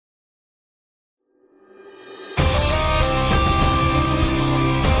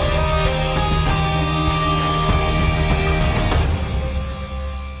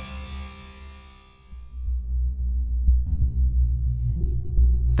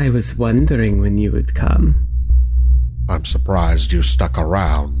I was wondering when you would come. I'm surprised you stuck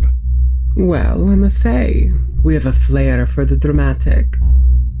around. Well, I'm a fae. We have a flair for the dramatic.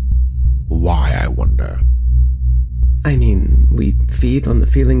 Why, I wonder? I mean, we feed on the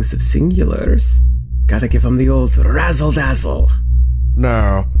feelings of singulars. Gotta give them the old razzle-dazzle.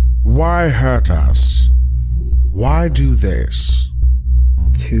 Now, why hurt us? Why do this?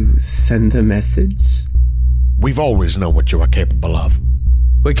 To send a message? We've always known what you are capable of.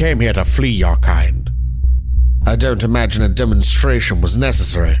 We came here to flee your kind. I don't imagine a demonstration was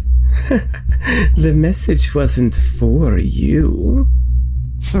necessary. The message wasn't for you.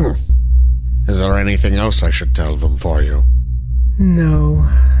 Is there anything else I should tell them for you? No.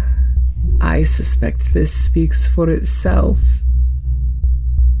 I suspect this speaks for itself.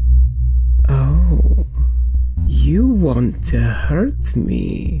 Oh, you want to hurt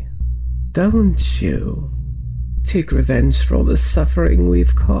me, don't you? Take revenge for all the suffering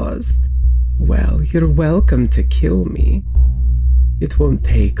we've caused. Well, you're welcome to kill me. It won't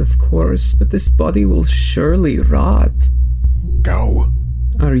take, of course, but this body will surely rot. Go.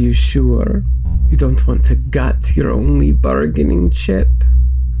 Are you sure? You don't want to gut your only bargaining chip?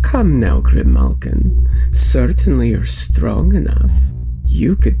 Come now, Grimalkin. Certainly you're strong enough.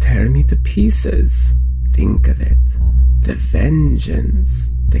 You could tear me to pieces. Think of it. The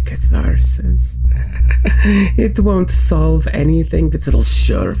vengeance. The catharsis. It won't solve anything, but it'll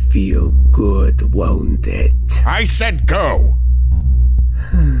sure feel good, won't it? I said go!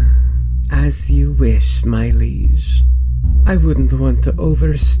 As you wish, my liege. I wouldn't want to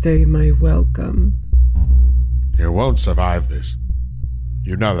overstay my welcome. You won't survive this.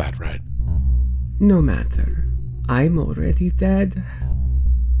 You know that, right? No matter. I'm already dead.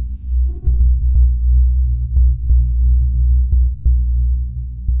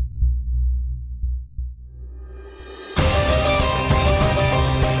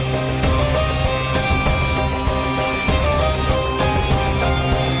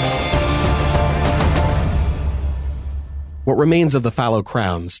 What remains of the fallow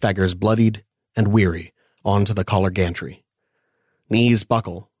crown staggers bloodied and weary onto the collar gantry. Knees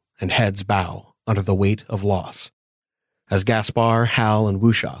buckle and heads bow under the weight of loss, as Gaspar, Hal, and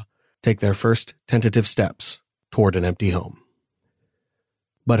Wusha take their first tentative steps toward an empty home.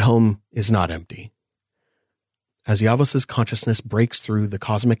 But home is not empty. As Yavos's consciousness breaks through the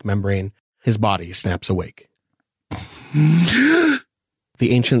cosmic membrane, his body snaps awake. The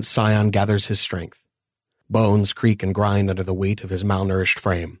ancient scion gathers his strength. Bones creak and grind under the weight of his malnourished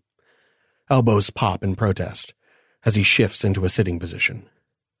frame. Elbows pop in protest as he shifts into a sitting position.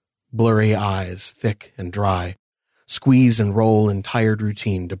 Blurry eyes, thick and dry, squeeze and roll in tired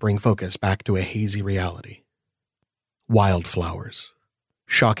routine to bring focus back to a hazy reality. Wildflowers,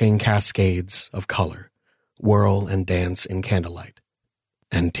 shocking cascades of color, whirl and dance in candlelight,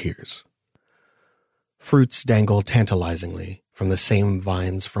 and tears. Fruits dangle tantalizingly from the same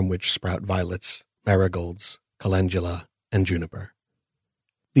vines from which sprout violets, marigolds, calendula, and juniper.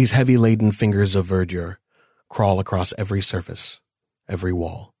 These heavy-laden fingers of verdure crawl across every surface, every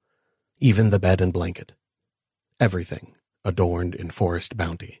wall, even the bed and blanket. Everything adorned in forest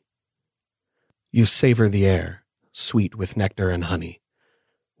bounty. You savor the air, sweet with nectar and honey,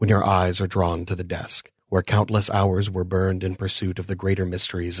 when your eyes are drawn to the desk where countless hours were burned in pursuit of the greater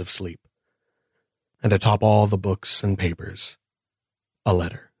mysteries of sleep. And atop all the books and papers, a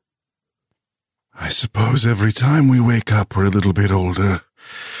letter. I suppose every time we wake up we're a little bit older,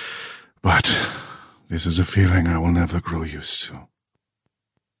 but this is a feeling I will never grow used to.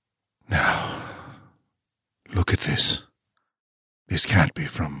 Now, look at this. This can't be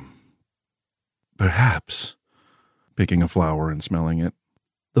from... Perhaps. Picking a flower and smelling it.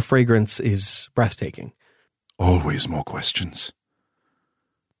 The fragrance is breathtaking. Always more questions.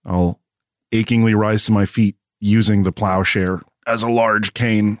 I'll achingly rise to my feet, using the plowshare as a large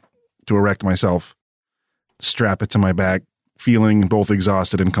cane to erect myself, strap it to my back, feeling both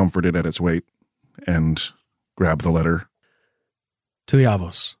exhausted and comforted at its weight, and grab the letter. To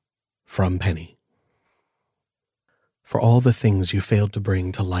Yavos, from Penny. For all the things you failed to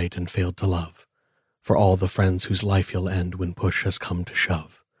bring to light and failed to love, for all the friends whose life you'll end when push has come to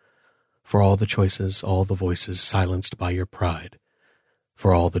shove, for all the choices, all the voices silenced by your pride,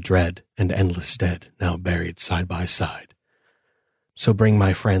 for all the dread and endless dead now buried side by side. So bring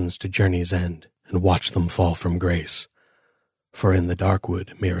my friends to journey's end and watch them fall from grace, for in the dark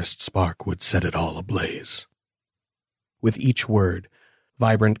wood merest spark would set it all ablaze. With each word,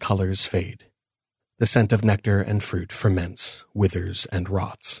 vibrant colors fade. The scent of nectar and fruit ferments, withers, and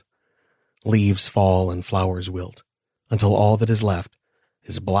rots. Leaves fall and flowers wilt, until all that is left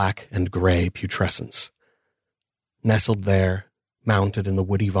is black and gray putrescence. Nestled there, mounted in the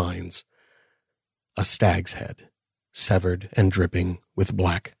woody vines. A stag's head, severed and dripping with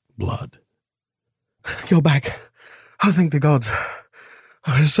black blood. You're back. Oh, thank the gods.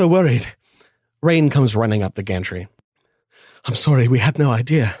 I was so worried. Rain comes running up the gantry. I'm sorry, we had no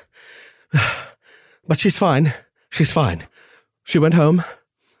idea. But she's fine. She's fine. She went home.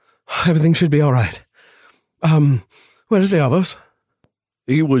 Everything should be all right. Where is the Avos?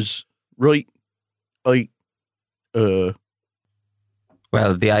 He was right. Well, the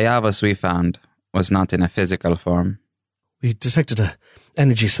Ayavos we found was not in a physical form. We detected a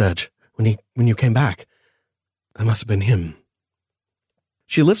energy surge when you came back. That must have been him.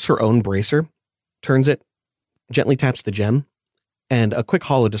 She lifts her own bracer, turns it, gently taps the gem, and a quick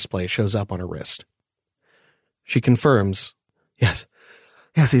holo display shows up on her wrist. She confirms, yes,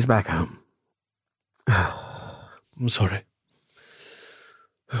 he's back home. I'm sorry.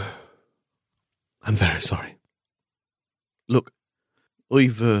 I'm very sorry. Look,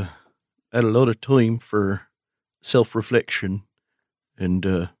 I've had a lot of time for self-reflection, and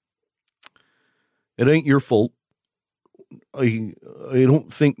it ain't your fault. I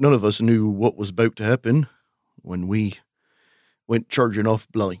don't think none of us knew what was about to happen when we went charging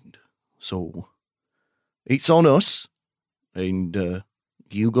off blind. So it's on us, and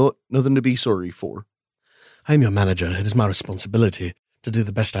you got nothing to be sorry for. I'm your manager. It is my responsibility to do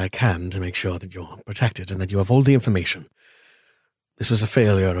the best I can to make sure that you're protected and that you have all the information. This was a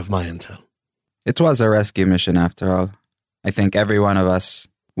failure of my intel. It was a rescue mission after all. I think every one of us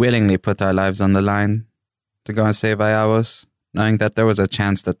willingly put our lives on the line to go and save Ayavos, knowing that there was a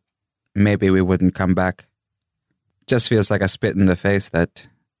chance that maybe we wouldn't come back. Just feels like a spit in the face that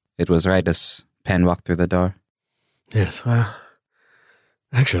it was right as Penn walked through the door. Yes, well,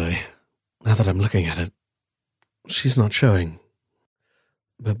 actually, now that I'm looking at it, she's not showing.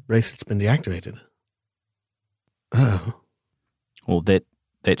 The bracelet's been deactivated. Oh. Well,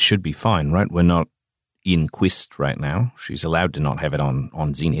 that should be fine, right? We're not in Quist right now. She's allowed to not have it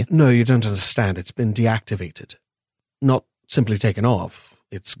on Zenith. No, you don't understand. It's been deactivated. Not simply taken off.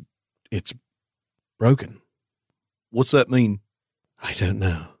 It's broken. What's that mean? I don't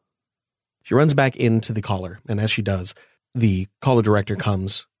know. She runs back into the collar, and as she does, the collar director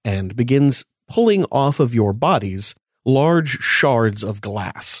comes and begins pulling off of your bodies large shards of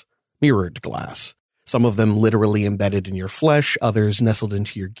glass, mirrored glass. Some of them literally embedded in your flesh, others nestled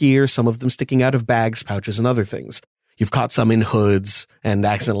into your gear, some of them sticking out of bags, pouches, and other things. You've caught some in hoods and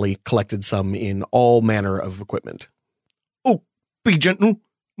accidentally collected some in all manner of equipment. Oh, be gentle.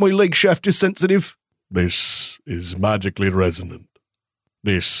 My leg shaft is sensitive. This is magically resonant.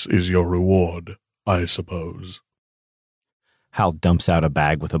 This is your reward, I suppose. Hal dumps out a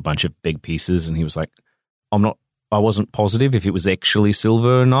bag with a bunch of big pieces, and he was like, I wasn't positive if it was actually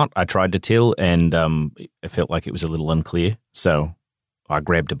silver or not. I tried to tell, and it felt like it was a little unclear, so I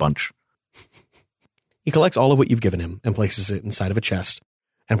grabbed a bunch. He collects all of what you've given him and places it inside of a chest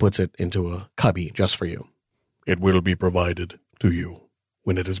and puts it into a cubby just for you. It will be provided to you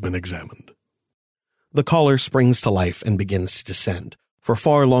when it has been examined. The collar springs to life and begins to descend for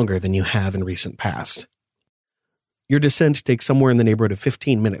far longer than you have in recent past. Your descent takes somewhere in the neighborhood of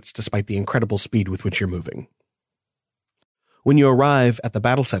 15 minutes despite the incredible speed with which you're moving. When you arrive at the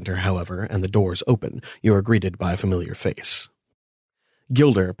battle center, however, and the doors open, you are greeted by a familiar face.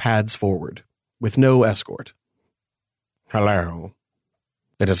 Gilder pads forward, with no escort. Hello.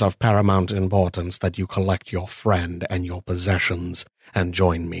 It is of paramount importance that you collect your friend and your possessions and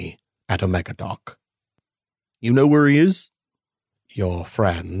join me at Omega Dock. You know where he is? Your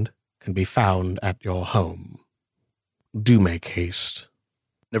friend can be found at your home. Do make haste.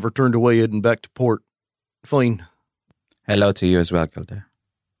 Never turned away heading back to port. Fine. Hello to you as well, Gilder.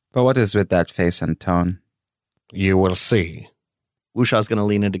 But what is with that face and tone? You will see. Wushaw's going to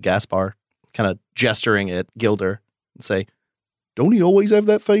lean into Gaspar, kind of gesturing at Gilder, and say, "Don't he always have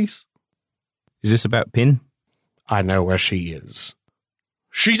that face?" Is this about Pin? I know where she is.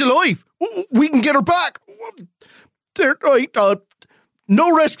 She's alive! We can get her back!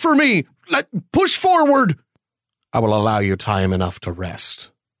 No rest for me! Push forward! I will allow you time enough to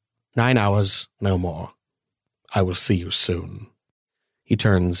rest. 9 hours, no more. I will see you soon. He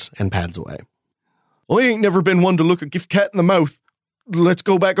turns and pads away. I ain't never been one to look a gift cat in the mouth. Let's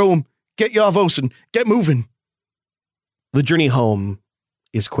go back home. Get Yavos and get moving. The journey home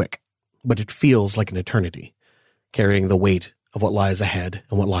is quick, but it feels like an eternity, carrying the weight of what lies ahead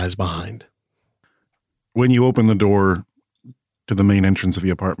and what lies behind. When you open the door to the main entrance of the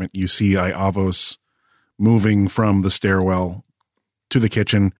apartment, you see Iavos moving from the stairwell to the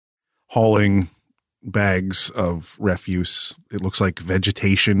kitchen, hauling bags of refuse. It looks like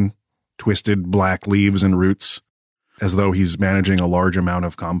vegetation, twisted black leaves and roots. as though he's managing a large amount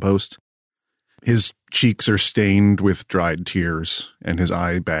of compost. His cheeks are stained with dried tears, and his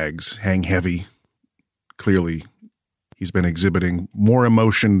eye bags hang heavy. Clearly, he's been exhibiting more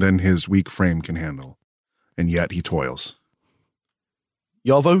emotion than his weak frame can handle, and yet he toils.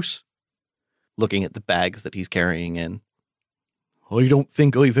 Yavos, looking at the bags that he's carrying in. I don't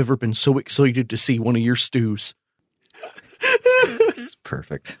think I've ever been so excited to see one of your stews. It's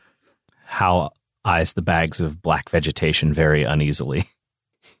perfect. Hal eyes the bags of black vegetation very uneasily.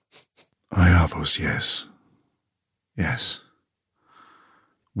 Iavos, yes. Yes.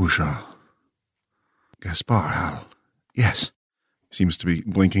 Bouchard. Gaspar, Hal. Yes. Seems to be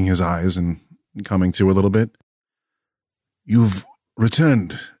blinking his eyes and coming to a little bit. You've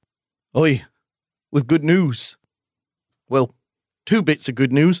returned. Aye, with good news. Well, 2 bits of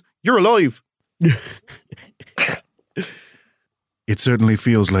good news. You're alive. It certainly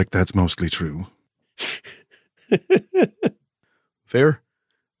feels like that's mostly true. Fair.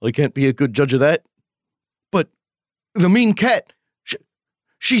 I can't be a good judge of that. But the mean cat,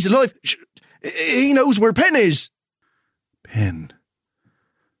 she's alive. He knows where Pen is. Pen.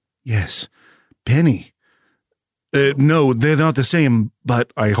 Yes. Penny. No, they're not the same,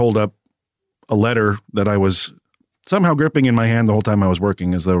 but I hold up a letter that I was somehow gripping in my hand the whole time I was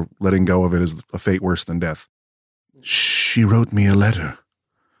working, as though letting go of it is a fate worse than death. She wrote me a letter,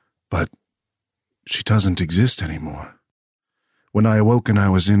 but she doesn't exist anymore. When I awoke, I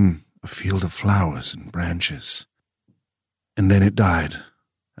was in a field of flowers and branches. And then it died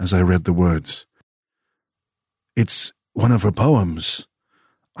as I read the words. It's one of her poems.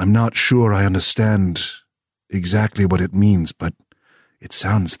 I'm not sure I understand exactly what it means, but it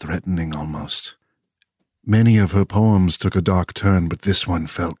sounds threatening almost. Many of her poems took a dark turn, but this one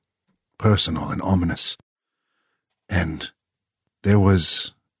felt personal and ominous. And there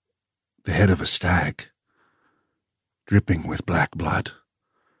was the head of a stag, dripping with black blood.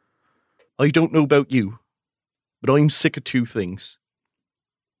 I don't know about you, but I'm sick of 2 things.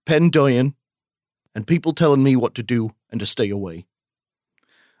 Pen dying, and people telling me what to do and to stay away.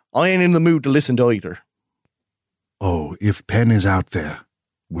 I ain't in the mood to listen to either. Oh, if Pen is out there,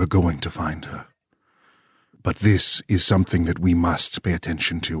 we're going to find her. But this is something that we must pay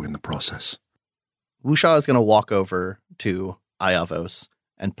attention to in the process. Wusha is going to walk over to Iavos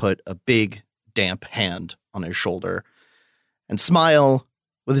and put a big, damp hand on his shoulder and smile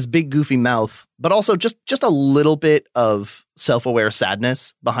with his big, goofy mouth, but also just a little bit of self-aware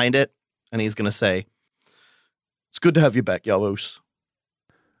sadness behind it. And he's going to say, "It's good to have you back, Yavos."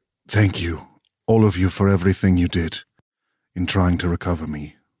 Thank you, all of you, for everything you did in trying to recover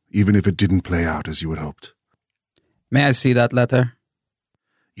me, even if it didn't play out as you had hoped. May I see that letter?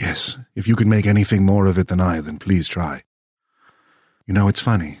 Yes, if you could make anything more of it than I, then please try. You know, it's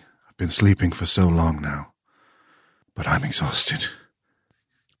funny. I've been sleeping for so long now, but I'm exhausted.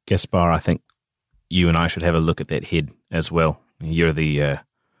 Gaspar, I think you and I should have a look at that head as well. You're the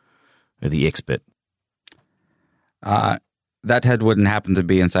expert. That head wouldn't happen to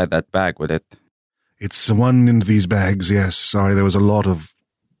be inside that bag, would it? It's the one in these bags, yes. Sorry, there was a lot of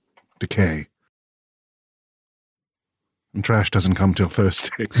decay. And trash doesn't come till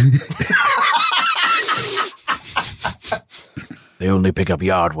Thursday. They only pick up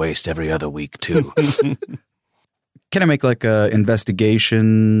yard waste every other week, too. Can I make like a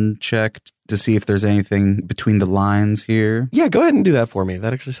investigation check to see if there's anything between the lines here? Yeah, go ahead and do that for me.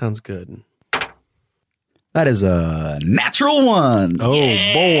 That actually sounds good. That is a natural 1. Oh,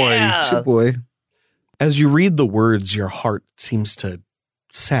 yeah. boy. Oh, boy. As you read the words, your heart seems to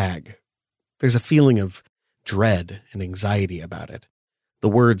sag. There's a feeling of dread and anxiety about it. The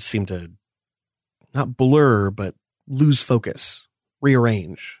words seem to not blur, but lose focus,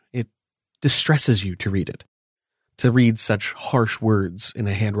 rearrange. It distresses you to read it, to read such harsh words in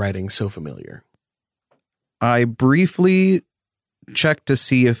a handwriting so familiar. I briefly checked to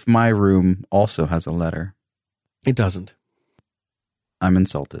see if my room also has a letter. It doesn't. I'm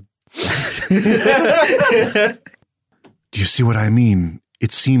insulted. Do you see what I mean?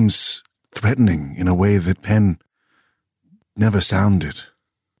 It seems threatening in a way that Pen never sounded.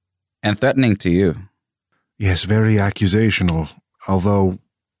 And threatening to you. Yes, very accusational, although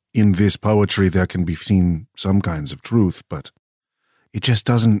in this poetry there can be seen some kinds of truth, but it just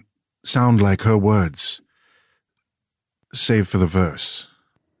doesn't sound like her words, save for the verse.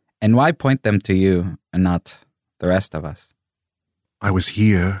 And why point them to you and not the rest of us? I was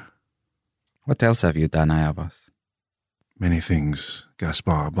here. What else have you done, Iavos? Many things,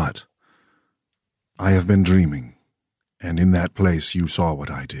 Gaspar, but I have been dreaming, and in that place you saw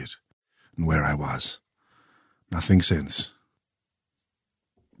what I did, and where I was. Nothing since.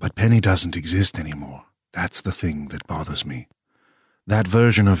 But Penny doesn't exist anymore. That's the thing that bothers me. That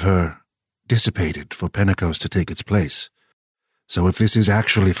version of her dissipated for Pentecost to take its place. So if this is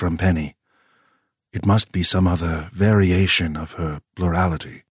actually from Penny, it must be some other variation of her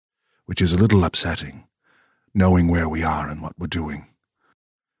plurality, which is a little upsetting, knowing where we are and what we're doing.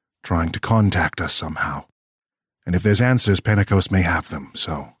 Trying to contact us somehow. And if there's answers, Pentecost may have them,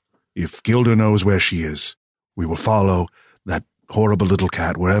 so if Gilder knows where she is, we will follow that horrible little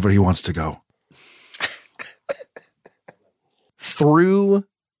cat wherever he wants to go. Through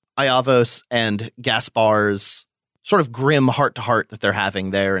Iavos and Gaspar's sort of grim heart-to-heart that they're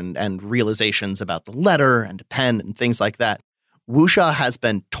having there and realizations about the letter and pen and things like that, Wusha has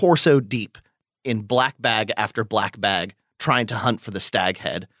been torso deep in black bag after black bag trying to hunt for the stag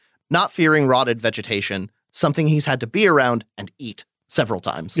head, not fearing rotted vegetation, something he's had to be around and eat several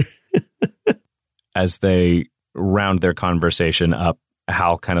times. As they round their conversation up,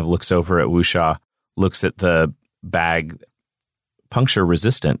 Hal kind of looks over at Wusha, looks at the bag, puncture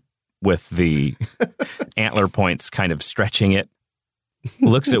resistant, with the antler points kind of stretching it,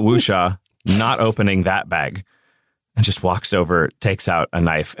 looks at Wusha, not opening that bag, and just walks over, takes out a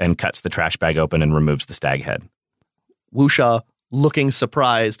knife, and cuts the trash bag open and removes the stag head. Wusha, looking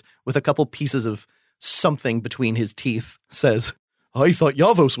surprised, with a couple pieces of something between his teeth, says, "I thought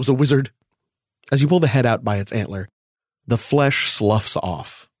Yavos was a wizard." As you pull the head out by its antler, the flesh sloughs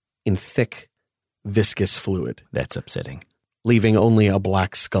off in thick, viscous fluid, That's upsetting. leaving only a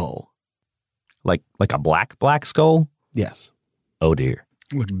black skull. Like a black skull? Yes. Oh, dear.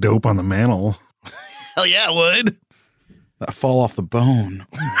 Look dope on the mantle. Hell yeah, it would. That fall off the bone.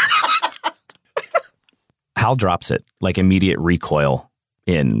 Hal drops it, like immediate recoil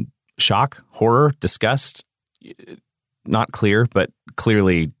in shock, horror, disgust. Not clear, but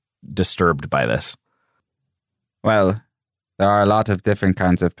clearly disturbed by this. Well, there are a lot of different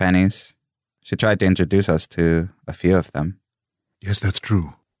kinds of pennies. She tried to introduce us to a few of them. Yes, that's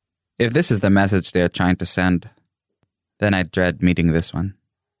true. If this is the message they're trying to send, then I dread meeting this one.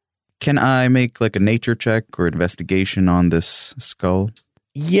 Can I make like a nature check or investigation on this skull?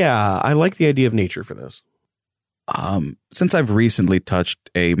 Yeah, I like the idea of nature for this. Since I've recently touched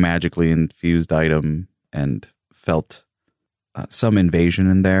a magically infused item and felt some invasion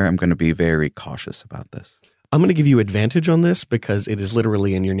in there, I'm going to be very cautious about this. I'm going to give you advantage on this because it is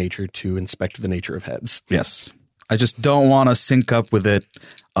literally in your nature to inspect the nature of heads. Yes. I just don't want to sync up with it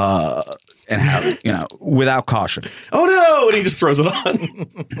and have, without caution. Oh no! And he just throws it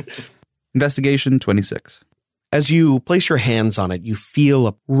on. Investigation 26. As you place your hands on it, you feel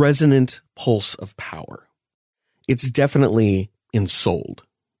a resonant pulse of power. It's definitely ensouled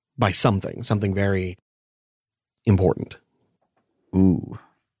by something very important. Ooh.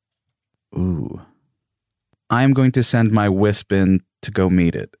 I'm going to send my wisp in to go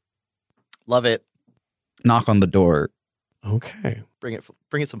meet it. Love it. Knock on the door. Okay. Bring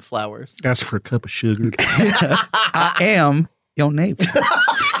it some flowers. Ask for a cup of sugar. I am your neighbor.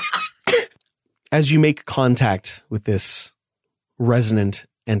 As you make contact with this resonant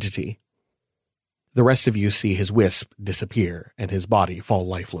entity, the rest of you see his wisp disappear and his body fall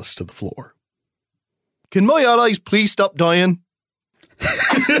lifeless to the floor. Can my allies please stop dying?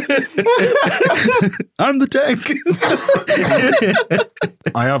 I'm the tank.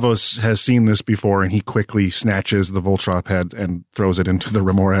 Iavos has seen this before, and he quickly snatches the Voltrop head and throws it into the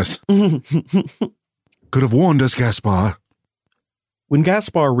Remores. Could have warned us, Gaspar. When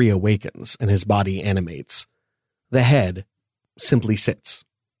Gaspar reawakens and his body animates, the head simply sits.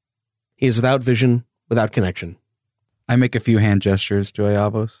 He is without vision, without connection. I make a few hand gestures to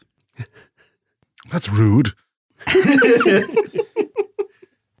Iavos. That's rude.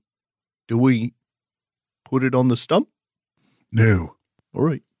 Do we put it on the stump? No. All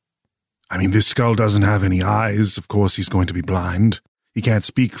right. I mean, this skull doesn't have any eyes. Of course, he's going to be blind. He can't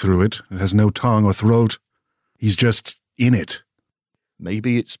speak through it. It has no tongue or throat. He's just in it.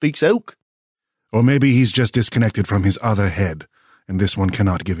 Maybe it speaks elk. Or maybe he's just disconnected from his other head, and this one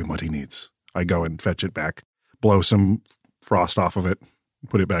cannot give him what he needs. I go and fetch it back, blow some frost off of it,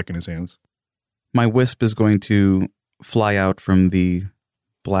 put it back in his hands. My wisp is going to fly out from the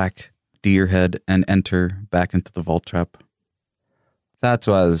black deer head and enter back into the vault trap. That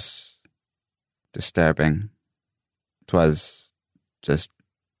was disturbing. It was just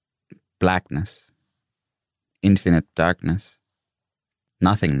blackness, infinite darkness,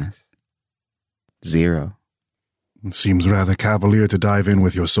 nothingness, zero. It seems rather cavalier to dive in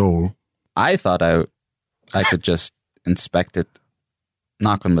with your soul. I thought I could just inspect it,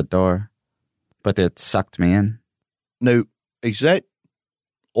 knock on the door, but it sucked me in. Now, is that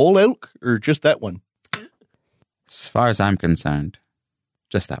all elk or just that one? As far as I'm concerned,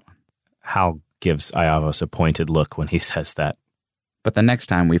 just that one. Hal gives Iavos a pointed look when he says that. But the next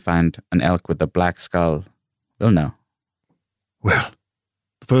time we find an elk with a black skull, we'll know. Well,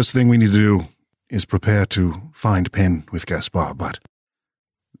 the first thing we need to do is prepare to find Penn with Gaspar, but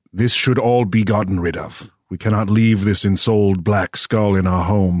this should all be gotten rid of. We cannot leave this ensouled black skull in our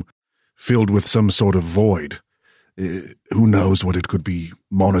home, filled with some sort of void. Who knows what it could be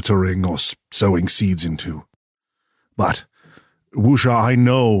monitoring or sowing seeds into. But, Wusha, I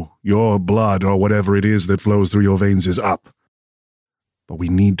know your blood or whatever it is that flows through your veins is up. But we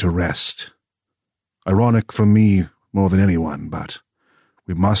need to rest. Ironic from me more than anyone, but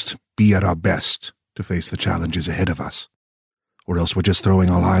we must be at our best to face the challenges ahead of us, or else we're just throwing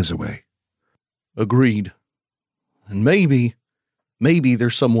our lives away. Agreed. And maybe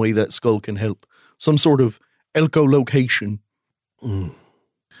there's some way that skull can help. Some sort of echolocation.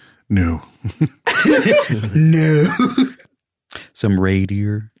 No. No. Some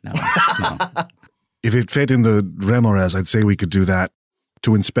reindeer? No. If it fit in the Remorez, I'd say we could do that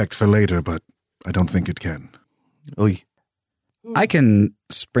to inspect for later, but I don't think it can. Oy. I can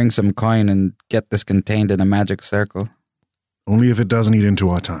spring some coin and get this contained in a magic circle. Only if it doesn't eat into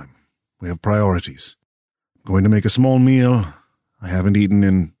our time. We have priorities. I'm going to make a small meal. I haven't eaten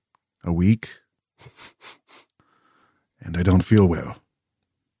in a week. And I don't feel well.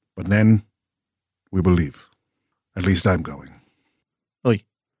 But then, we believe. At least I'm going. Oy.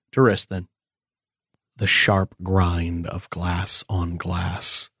 To rest then. The sharp grind of glass on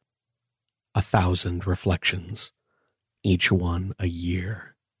glass. 1,000 reflections, each one a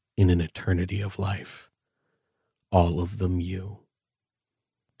year in an eternity of life. All of them you.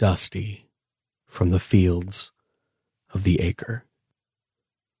 Dusty from the fields of the acre.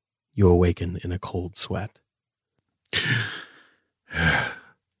 You awaken in a cold sweat.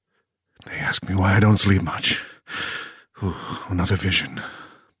 They ask me why I don't sleep much. Ooh, another vision.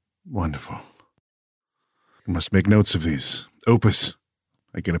 Wonderful. I must make notes of these. Opus.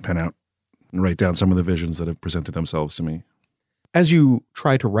 I get a pen out and write down some of the visions that have presented themselves to me. As you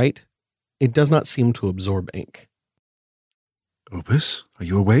try to write, it does not seem to absorb ink. Opus, are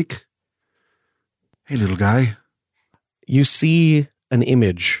you awake? Hey, little guy. You see an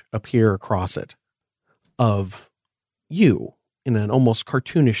image appear across it of you in an almost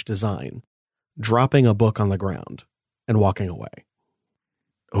cartoonish design, dropping a book on the ground and walking away.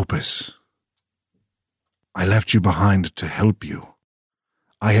 Opus, I left you behind to help you.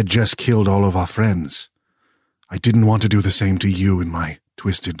 I had just killed all of our friends. I didn't want to do the same to you in my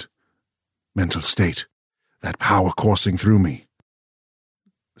twisted mental state, that power coursing through me.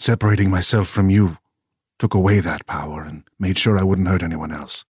 Separating myself from you took away that power and made sure I wouldn't hurt anyone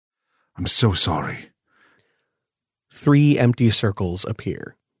else. I'm so sorry. 3 empty circles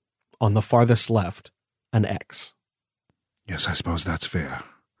appear. On the farthest left, an X. Yes, I suppose that's fair.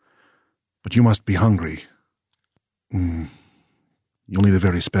 But you must be hungry. You'll need a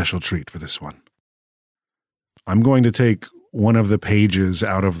very special treat for this one. I'm going to take one of the pages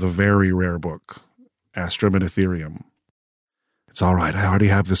out of the very rare book, Astrum and Ethereum. It's all right, I already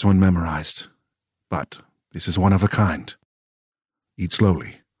have this one memorized. But this is one of a kind. Eat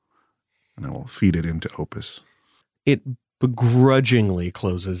slowly, and I will feed it into Opus. It begrudgingly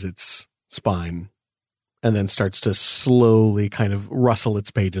closes its spine and then starts to slowly kind of rustle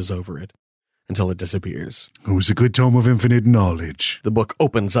its pages over it until it disappears. It was a good tome of infinite knowledge. The book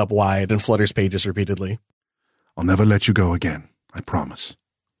opens up wide and flutters pages repeatedly. I'll never let you go again, I promise.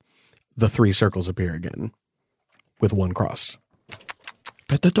 The 3 circles appear again, with one crossed.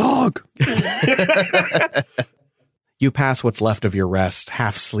 Get the dog! You pass what's left of your rest,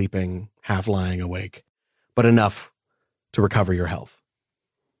 half sleeping, half lying awake, but enough to recover your health.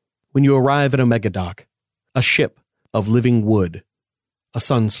 When you arrive at Omega Dock, a ship of living wood, a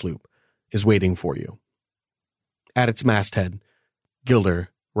sun sloop, is waiting for you. At its masthead, Gilder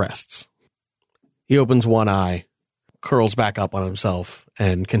rests. He opens one eye, curls back up on himself,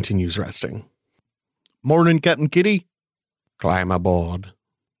 and continues resting. Morning, Captain Kitty. Climb aboard.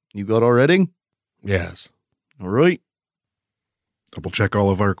 You got our heading? Yes. All right. Double check all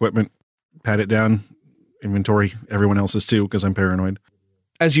of our equipment, pat it down, inventory everyone else's too, because I'm paranoid.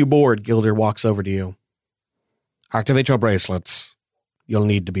 As you board, Gilder walks over to you. Activate your bracelets. You'll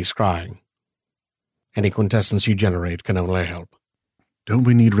need to be scrying. Any quintessence you generate can only help. Don't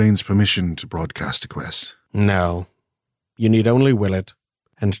we need Rain's permission to broadcast a quest? No. You need only will it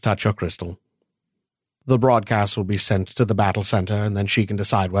and touch your crystal. The broadcast will be sent to the battle center, and then she can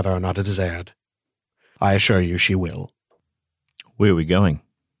decide whether or not it is aired. I assure you she will. Where are we going?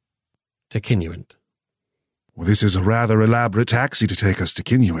 To Kinuant. Well, this is a rather elaborate taxi to take us to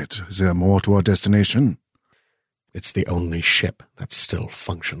Kinuit. Is there more to our destination? It's the only ship that still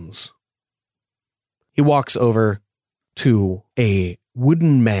functions. He walks over to a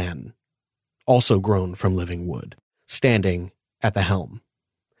wooden man, also grown from living wood, standing at the helm.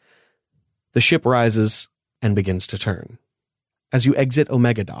 The ship rises and begins to turn. As you exit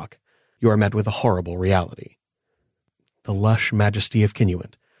Omega Dock, you are met with a horrible reality. The lush majesty of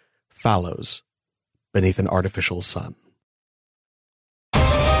Kinuant fallows beneath an artificial sun.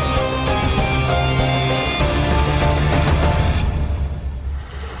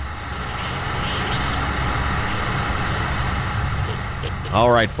 All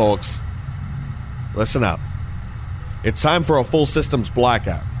right, folks. Listen up. It's time for a full systems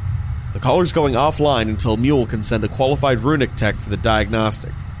blackout. The caller's going offline until Mule can send a qualified runic tech for the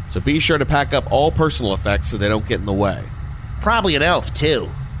diagnostic. So be sure to pack up all personal effects so they don't get in the way. Probably an elf, too.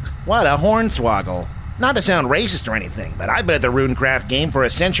 What a hornswoggle. Not to sound racist or anything, but I've been at the runecraft game for a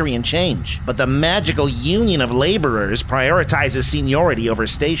century and change. But the magical union of laborers prioritizes seniority over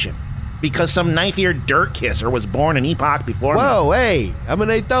station. Because some knife-eared dirt kisser was born an epoch before me. Whoa, hey, I'm an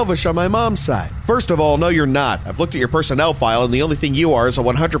 8th Elvish on my mom's side. First of all, no you're not. I've looked at your personnel file and the only thing you are is a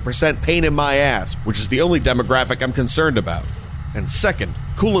 100% pain in my ass, which is the only demographic I'm concerned about. And second,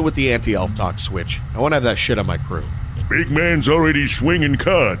 cool it with the anti-elf talk switch. I want to have that shit on my crew. Big man's already swinging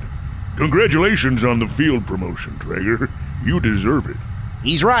cod. Congratulations on the field promotion, Traeger. You deserve it.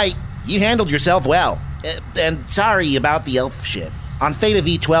 He's right. You handled yourself well. And sorry about the elf shit. On Theta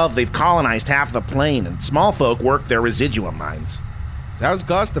V12, they've colonized half the plane, and small folk work their residuum mines. Sounds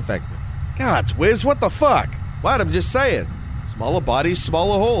cost-effective. Gods, Wiz, what the fuck? What, I'm just saying. Smaller bodies,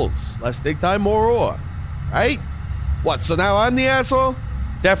 smaller holes. Less dig time, more ore. Right? What, so now I'm the asshole?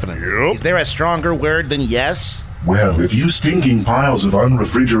 Definitely. Yep. Is there a stronger word than yes? Well, if you stinking piles of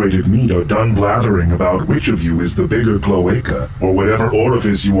unrefrigerated meat are done blathering about which of you is the bigger cloaca, or whatever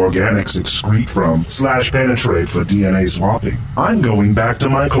orifice you organics excrete from, /penetrate for DNA swapping, I'm going back to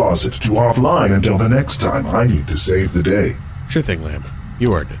my closet to offline until the next time I need to save the day. Sure thing, Lamb.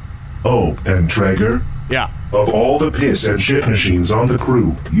 You earned it. Oh, and Traeger? Yeah. Of all the piss and shit machines on the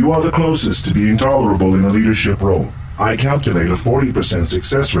crew, you are the closest to being tolerable in a leadership role. I calculate a 40%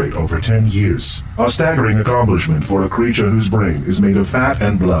 success rate over 10 years. A staggering accomplishment for a creature whose brain is made of fat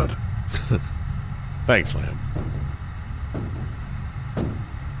and blood. Thanks, Lamb.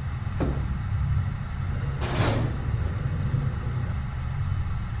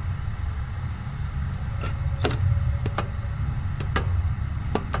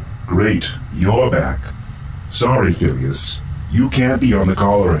 Great, you're back. Sorry, Phileas. You can't be on the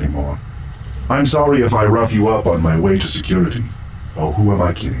collar anymore. I'm sorry if I rough you up on my way to security. Oh, who am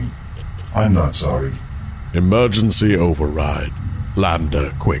I kidding? I'm not sorry. Emergency override.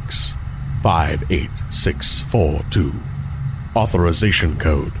 Lambda Quicks. 58642. Authorization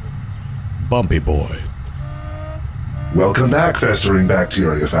code. Bumpy Boy. Welcome back, Festering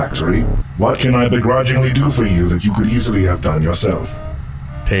Bacteria Factory. What can I begrudgingly do for you that you could easily have done yourself?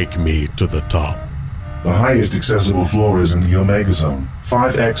 Take me to the top. The highest accessible floor is in the Omega Zone.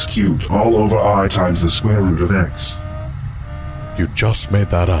 5x cubed, all over I times the square root of x. You just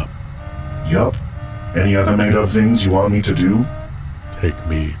made that up. Yup. Any other made-up things you want me to do? Take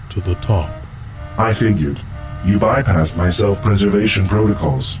me to the top. I figured. You bypassed my self-preservation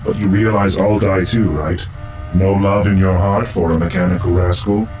protocols, but you realize I'll die too, right? No love in your heart for a mechanical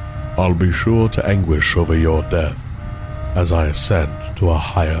rascal? I'll be sure to anguish over your death as I ascend to a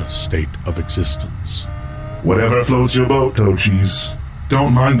higher state of existence. Whatever floats your boat, Toe Cheese.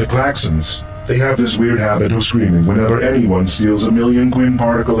 Don't mind the Klaxons. They have this weird habit of screaming whenever anyone steals a million Quinn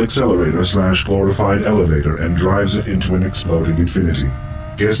particle accelerator / glorified elevator and drives it into an exploding infinity.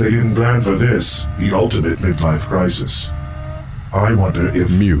 Guess they didn't plan for this, the ultimate midlife crisis. I wonder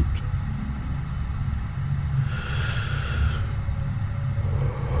if... Mute.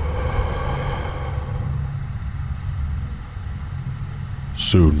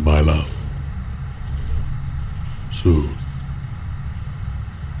 Soon, my love. Soon.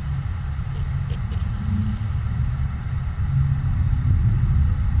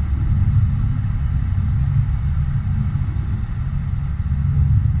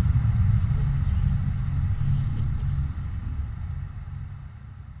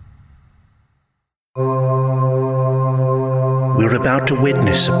 We're about to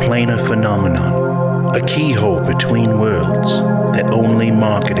witness a planar phenomenon, a keyhole between worlds that only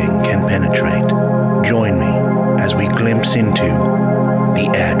marketing can penetrate. Join me as we glimpse into the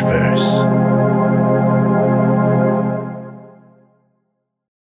Adverse.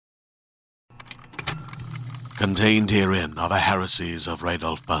 Contained herein are the heresies of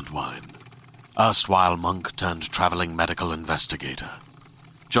Radolf Burntwine, erstwhile monk turned traveling medical investigator.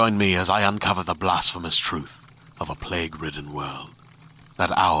 Join me as I uncover the blasphemous truth of a plague-ridden world,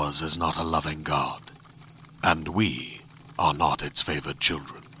 that ours is not a loving God, and we are not its favored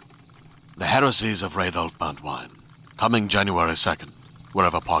children. The Heresies of Radolf Buntwine, coming January 2nd,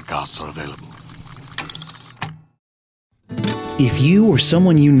 wherever podcasts are available. If you or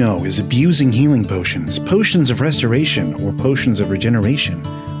someone you know is abusing healing potions, potions of restoration, or potions of regeneration,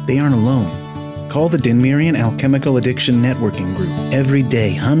 they aren't alone. Call the Denmerian Alchemical Addiction Networking Group. Every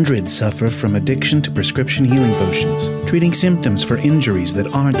day, hundreds suffer from addiction to prescription healing potions, treating symptoms for injuries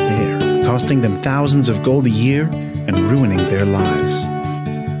that aren't there, costing them thousands of gold a year and ruining their lives.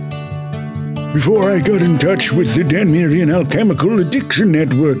 Before I got in touch with the Denmerian Alchemical Addiction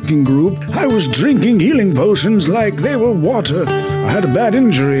Networking Group, I was drinking healing potions like they were water. I had a bad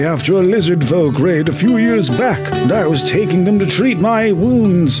injury after a lizard folk raid a few years back, and I was taking them to treat my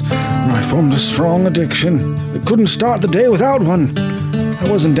wounds. And I formed a strong addiction. I couldn't start the day without one. I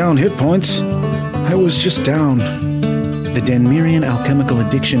wasn't down hit points. I was just down. The Denmerian Alchemical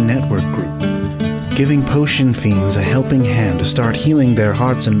Addiction Network Group, giving potion fiends a helping hand to start healing their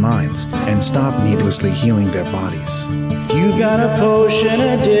hearts and minds and stop needlessly healing their bodies. If you've got a potion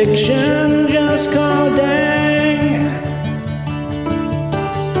addiction, just call Dang.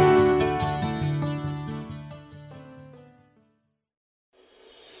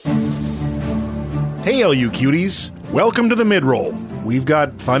 Hey, all you cuties. Welcome to the mid-roll. We've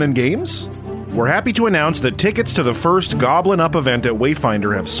got fun and games. We're happy to announce that tickets to the first Goblin Up event at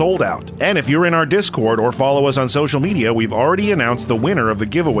Wayfinder have sold out. And if you're in our Discord or follow us on social media, we've already announced the winner of the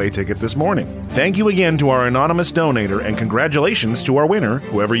giveaway ticket this morning. Thank you again to our anonymous donator, and congratulations to our winner,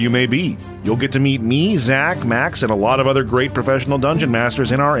 whoever you may be. You'll get to meet me, Zach, Max, and a lot of other great professional dungeon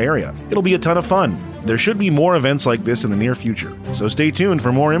masters in our area. It'll be a ton of fun. There should be more events like this in the near future, so stay tuned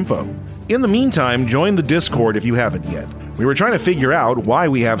for more info. In the meantime, join the Discord if you haven't yet. We were trying to figure out why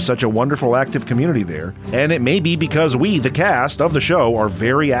we have such a wonderful active community there, and it may be because we, the cast of the show, are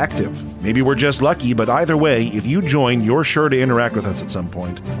very active. Maybe we're just lucky, but either way, if you join, you're sure to interact with us at some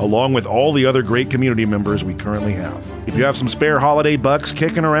point, along with all the other great community members we currently have. If you have some spare holiday bucks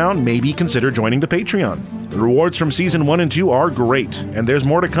kicking around, maybe consider joining the Patreon. The rewards from Season 1 and 2 are great, and there's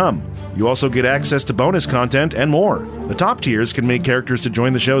more to come. You also get access to bonus content and more. The top tiers can make characters to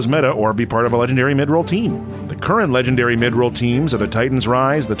join the show's meta or be part of a legendary mid-roll team. The current legendary mid-roll teams are the Titans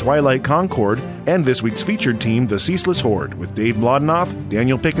Rise, the Twilight Concord, and this week's featured team, the Ceaseless Horde, with Dave Mlodinoff,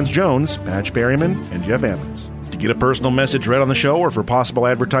 Daniel Pickens-Jones, Patch Berryman, and Jeff Ammons. To get a personal message read on the show or for possible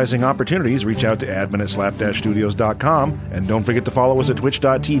advertising opportunities, reach out to admin at slap-studios.com, and don't forget to follow us at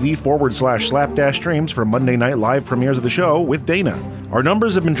twitch.tv/slap-streams for Monday night live premieres of the show with Dana. Our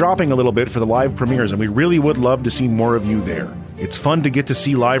numbers have been dropping a little bit for the live premieres, and we really would love to see more of you there. It's fun to get to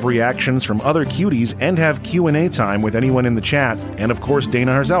see live reactions from other cuties and have Q&A time with anyone in the chat, and of course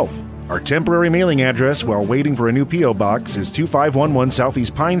Dana herself. Our temporary mailing address while waiting for a new P.O. box is 2511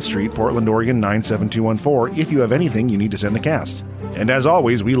 Southeast Pine Street, Portland, Oregon 97214 if you have anything you need to send the cast. And as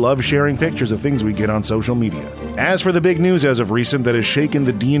always, we love sharing pictures of things we get on social media. As for the big news as of recent that has shaken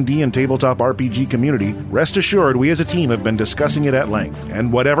the D&D and tabletop RPG community, rest assured we as a team have been discussing it at length.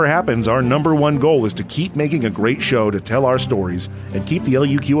 And whatever happens, our number one goal is to keep making a great show to tell our stories and keep the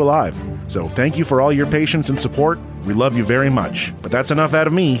LUQ alive. So thank you for all your patience and support. We love you very much. But that's enough out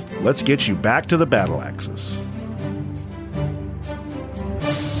of me. Let's get you back to the battle axis.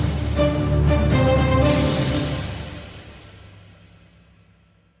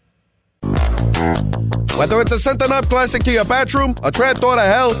 Whether it's a Centennial classic to your bathroom, a trapdoor to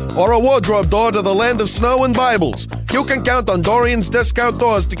hell, or a wardrobe door to the land of snow and Bibles, you can count on Dorian's Discount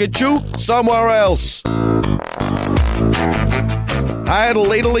Doors to get you somewhere else. Tired of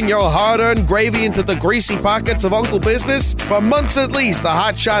ladling your hard-earned gravy into the greasy pockets of Uncle Business? For months at least, the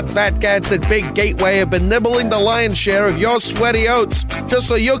hotshot fat cats at Big Gateway have been nibbling the lion's share of your sweaty oats just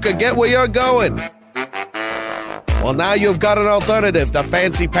so you could get where you're going. Well, now you've got an alternative to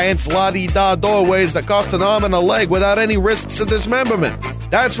fancy pants la-di-da doorways that cost an arm and a leg without any risks of dismemberment.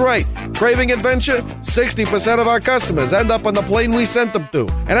 That's right. Craving adventure? 60% of our customers end up on the plane we sent them to,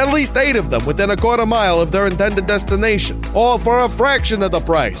 and at least 8 of them within a quarter mile of their intended destination, all for a fraction of the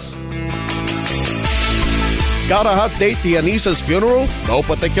price. Got a hot date to your niece's funeral? No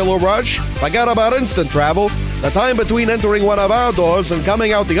particular rush? Forget about instant travel. The time between entering one of our doors and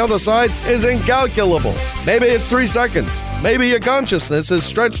coming out the other side is incalculable. Maybe it's 3 seconds. Maybe your consciousness is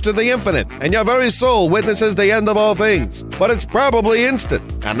stretched to the infinite, and your very soul witnesses the end of all things. But it's probably instant,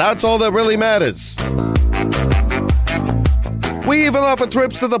 and that's all that really matters. We even offer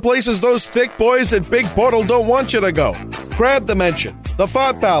trips to the places those thick boys at Big Portal don't want you to go. Crab Dimension, the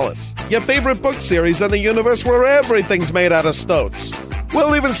Fart Palace, your favorite book series in the universe where everything's made out of stoats.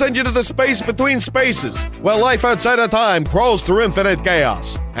 We'll even send you to the space between spaces, where life outside of time crawls through infinite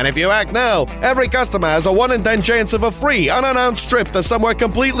chaos. And if you act now, every customer has a 1 in 10 chance of a free, unannounced trip to somewhere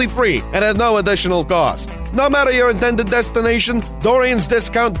completely free and at no additional cost. No matter your intended destination, Dorian's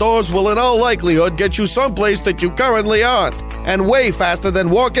discount doors will in all likelihood get you someplace that you currently aren't, and way faster than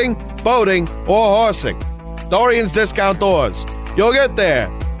walking, boating, or horsing. Dorian's discount doors. You'll get there.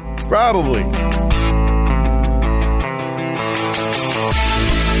 Probably.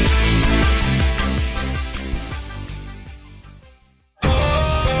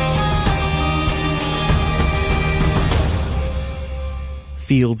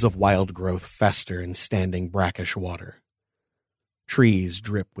 Fields of wild growth fester in standing brackish water. Trees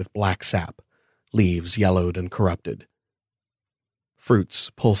drip with black sap, leaves yellowed and corrupted. Fruits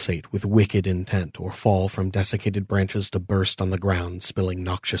pulsate with wicked intent or fall from desiccated branches to burst on the ground, spilling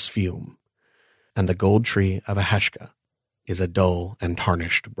noxious fume. And the gold tree of a Heshka is a dull and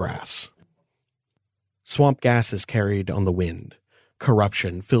tarnished brass. Swamp gas is carried on the wind.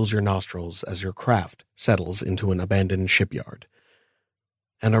 Corruption fills your nostrils as your craft settles into an abandoned shipyard.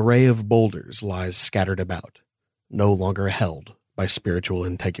 An array of boulders lies scattered about, no longer held by spiritual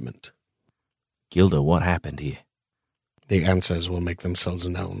integument. Gilda, what happened here? The answers will make themselves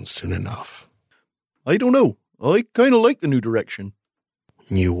known soon enough. I don't know. I kind of like the new direction.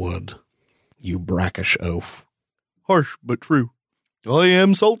 You would. You brackish oaf. Harsh, but true. I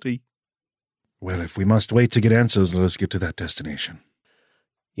am salty. Well, if we must wait to get answers, let us get to that destination.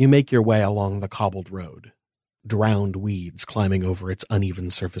 You make your way along the cobbled road, drowned weeds climbing over its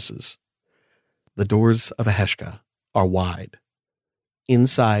uneven surfaces. The doors of a Heshka are wide.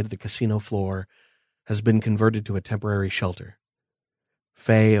 Inside, the casino floor has been converted to a temporary shelter.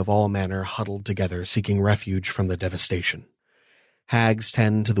 Fae of all manner huddled together, seeking refuge from the devastation. Hags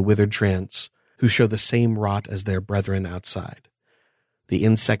tend to the withered trance, who show the same rot as their brethren outside. The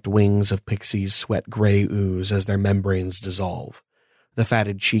insect wings of pixies sweat gray ooze as their membranes dissolve. The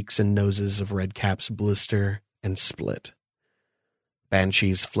fatted cheeks and noses of redcaps blister and split.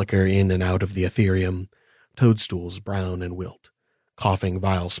 Banshees flicker in and out of the ethereum, toadstools brown and wilt, coughing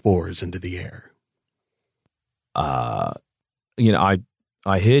vile spores into the air. I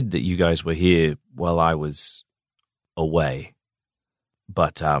heard that you guys were here while I was away,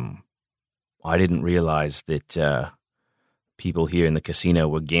 but I didn't realize that people here in the casino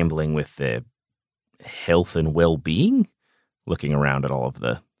were gambling with their health and well-being, looking around at all of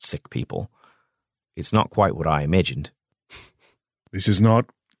the sick people. It's not quite what I imagined. This is not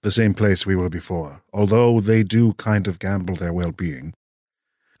the same place we were before, although they do kind of gamble their well-being.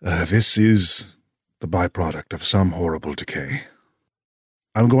 This is the byproduct of some horrible decay.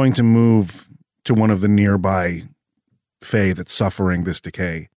 I'm going to move to one of the nearby fae that's suffering this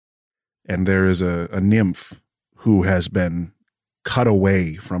decay, and there is a nymph who has been cut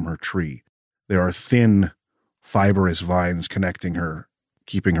away from her tree. There are thin, fibrous vines connecting her,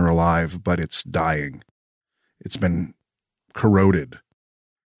 keeping her alive, but it's dying. It's been corroded,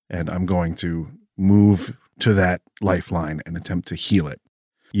 and I'm going to move to that lifeline and attempt to heal it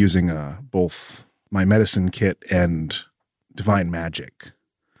using both my medicine kit and divine magic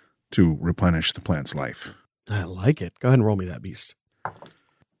to replenish the plant's life. I like it. Go ahead and roll me that beast.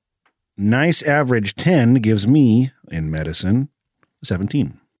 Nice average 10 gives me, in medicine,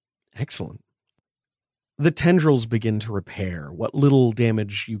 17. Excellent. The tendrils begin to repair. What little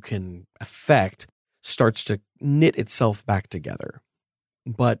damage you can affect starts to knit itself back together.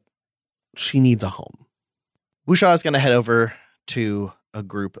 But she needs a home. Wusha is going to head over to a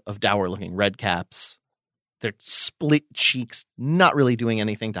group of dour-looking redcaps. Their split cheeks not really doing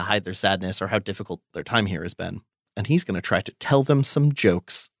anything to hide their sadness or how difficult their time here has been. And he's going to try to tell them some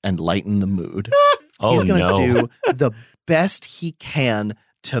jokes and lighten the mood. He's going to do the best he can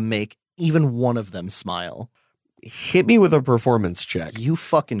to make even one of them smile. Hit me with a performance check. You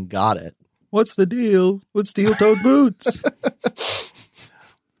fucking got it. What's the deal with steel-toed boots?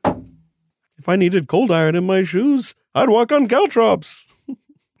 If I needed cold iron in my shoes, I'd walk on caltrops.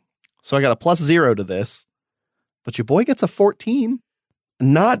 So I got a +0 to this. But your boy gets a 14.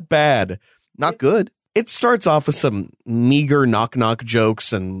 Not bad. Not good. It starts off with some meager knock-knock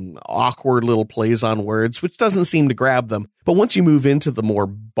jokes and awkward little plays on words, which doesn't seem to grab them. But once you move into the more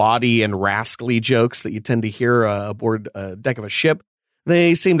bawdy and rascally jokes that you tend to hear aboard a deck of a ship,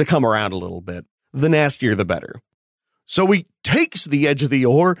 they seem to come around a little bit. The nastier, the better. So he takes the edge of the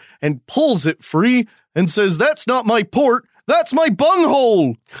oar and pulls it free and says, "That's not my port, that's my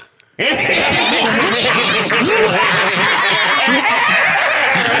bunghole."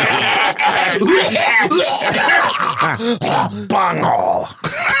 Bunghole.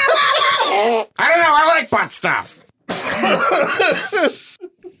 I don't know, I like butt stuff.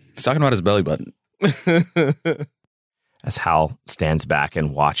 He's talking about his belly button. As Hal stands back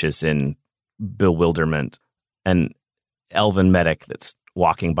and watches in bewilderment, an elven medic that's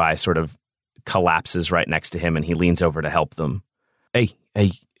walking by sort of collapses right next to him, and he leans over to help them. Hey,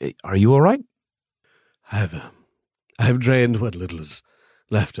 are you all right? I've drained what little is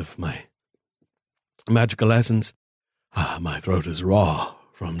left of my magical essence. My throat is raw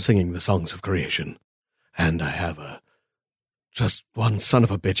from singing the songs of creation, and I have just one son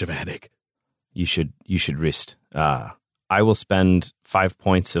of a bitch of a headache. You should rest. I will spend 5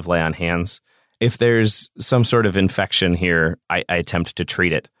 points of lay on hands. If there's some sort of infection here, I attempt to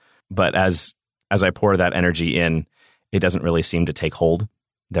treat it. But as I pour that energy in, it doesn't really seem to take hold.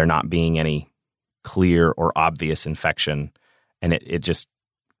 There not being any clear or obvious infection, and it just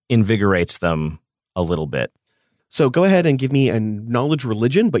invigorates them a little bit. So go ahead and give me a knowledge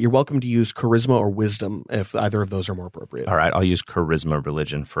religion, but you're welcome to use charisma or wisdom if either of those are more appropriate. All right, I'll use charisma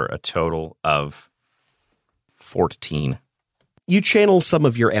religion for a total of 14. You channel some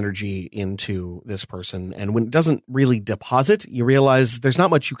of your energy into this person, and when it doesn't really deposit, you realize there's not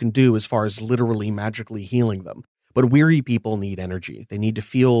much you can do as far as literally magically healing them. But weary people need energy. They need to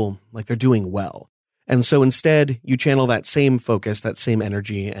feel like they're doing well. And so instead, you channel that same focus, that same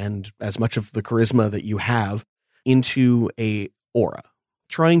energy, and as much of the charisma that you have into a aura,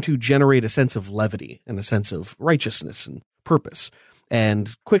 trying to generate a sense of levity and a sense of righteousness and purpose.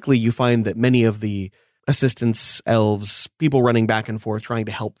 And quickly you find that many of the assistants, elves, people running back and forth trying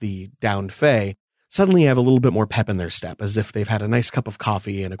to help the downed fae suddenly have a little bit more pep in their step, as if they've had a nice cup of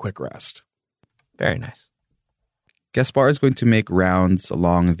coffee and a quick rest. Very nice. Gaspar is going to make rounds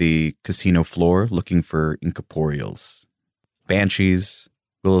along the casino floor looking for incorporeals. Banshees,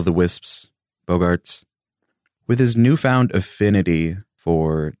 will-o'-the-wisps, bogarts. With his newfound affinity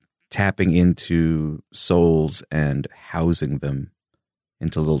for tapping into souls and housing them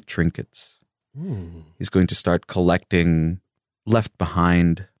into little trinkets, he's going to start collecting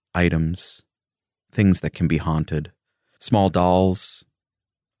left-behind items, things that can be haunted. Small dolls,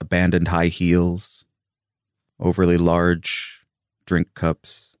 abandoned high heels, overly large drink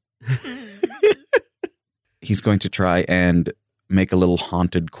cups. He's going to try and make a little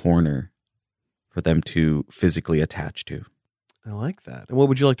haunted corner for them to physically attach to. I like that. And what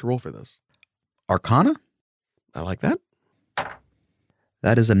would you like to roll for this? Arcana? I like that.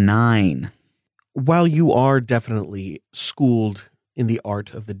 That is a 9. While you are definitely schooled in the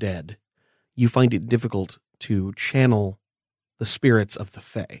art of the dead, you find it difficult to channel the spirits of the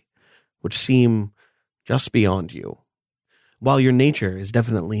Fae, which seem just beyond you. While your nature is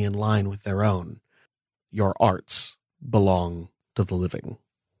definitely in line with their own, your arts belong to the living.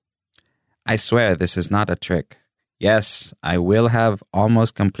 I swear this is not a trick. Yes, I will have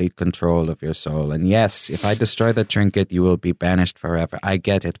almost complete control of your soul. And yes, if I destroy the trinket, you will be banished forever. I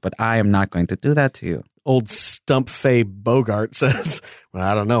get it, but I am not going to do that to you. Old Stump Faye Bogart says, well,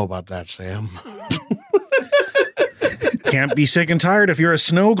 I don't know about that, Sam. Can't be sick and tired if you're a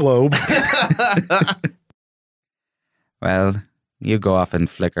snow globe. Well, you go off and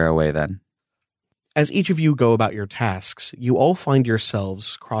flicker away then. As each of you go about your tasks, you all find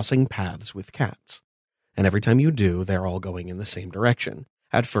yourselves crossing paths with cats. And every time you do, they're all going in the same direction.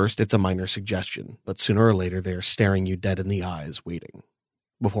 At first, it's a minor suggestion, but sooner or later, they're staring you dead in the eyes, waiting,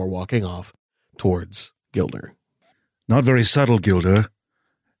 before walking off towards Gilder. Not very subtle, Gilder.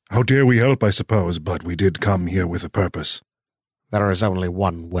 How dare we help, I suppose, but we did come here with a purpose. There is only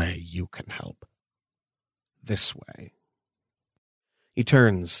one way you can help. This way. He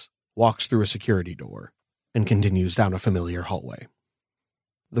turns, walks through a security door, and continues down a familiar hallway.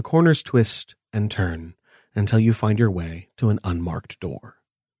 The corners twist and turn until you find your way to an unmarked door.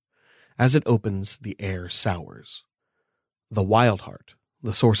 As it opens, the air sours. The Wild Heart,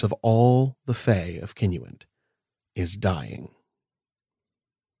 the source of all the Fae of Kinuant, is dying.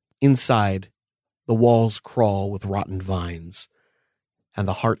 Inside, the walls crawl with rotten vines, and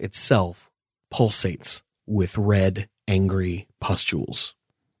the heart itself pulsates with red, angry pustules.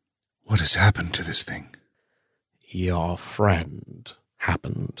 What has happened to this thing? Your friend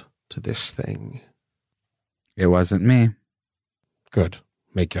happened to this thing. It wasn't me. Good.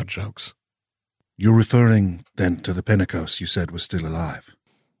 Make your jokes. You're referring, then, to the Pentecost you said was still alive?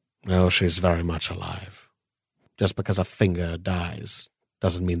 No, she's very much alive. Just because a finger dies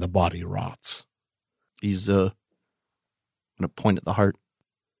doesn't mean the body rots. He's, going to point at the heart.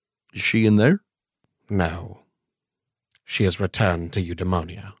 Is she in there? No. She has returned to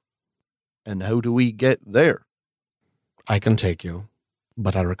Eudaimonia. And how do we get there? I can take you,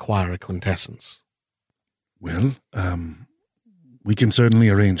 but I require a quintessence. Well, we can certainly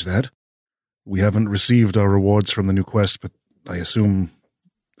arrange that. We haven't received our rewards from the new quest, but I assume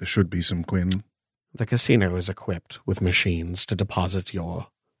There should be some Quinn. The casino is equipped with machines to deposit your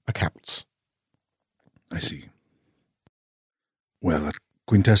accounts. I see. Well, at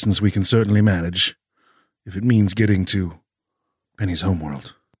Quintessence we can certainly manage, if it means getting to Penny's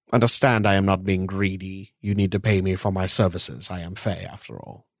homeworld. Understand I am not being greedy. You need to pay me for my services. I am Fae, after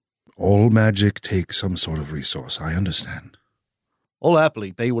all. All magic takes some sort of resource, I understand. I'll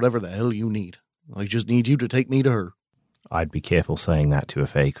happily pay whatever the hell you need. I just need you to take me to her. I'd be careful saying that to a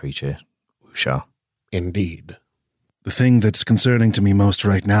fey creature, Wusha. Indeed. The thing that's concerning to me most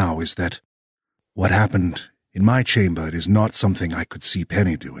right now is that what happened in my chamber is not something I could see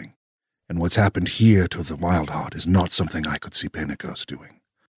Penny doing, and what's happened here to the Wildheart is not something I could see Pentecost doing.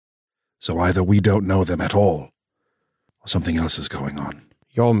 So either we don't know them at all, or something else is going on.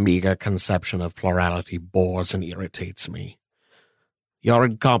 Your meager conception of plurality bores and irritates me. Your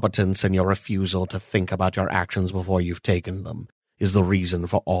incompetence and your refusal to think about your actions before you've taken them is the reason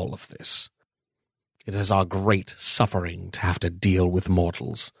for all of this. It is our great suffering to have to deal with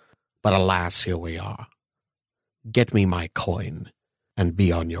mortals, but alas, here we are. Get me my coin, and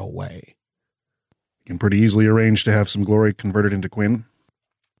be on your way. You can pretty easily arrange to have some glory converted into Quinn.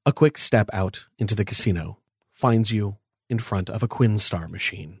 A quick step out into the casino finds you in front of a Quinn Star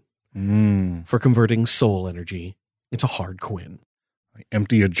machine for converting soul energy into hard Quinn. I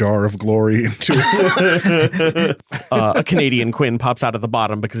empty a jar of glory into it. A Canadian Quinn pops out of the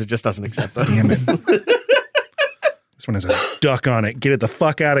bottom because it just doesn't accept them. Damn it. This one has a duck on it. Get it the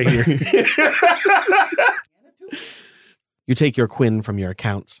fuck out of here. You take your Quinn from your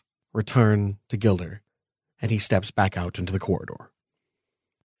accounts, return to Gilder, and he steps back out into the corridor.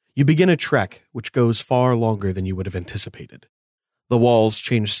 You begin a trek which goes far longer than you would have anticipated. The walls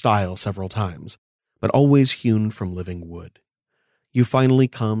change style several times, but always hewn from living wood. You finally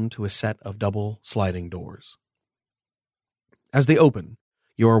come to a set of double sliding doors. As they open,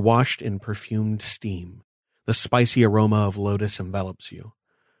 you are washed in perfumed steam. The spicy aroma of lotus envelops you.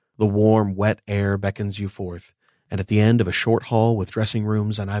 The warm, wet air beckons you forth, and at the end of a short hall with dressing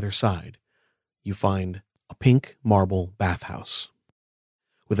rooms on either side, you find a pink marble bathhouse.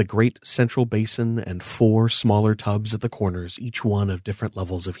 With a great central basin and 4 smaller tubs at the corners, each one of different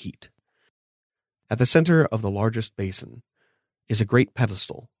levels of heat. At the center of the largest basin is a great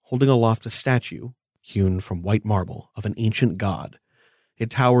pedestal holding aloft a statue, hewn from white marble, of an ancient god. It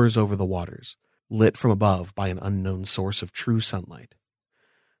towers over the waters, lit from above by an unknown source of true sunlight.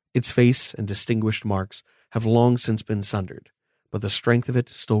 Its face and distinguished marks have long since been sundered, but the strength of it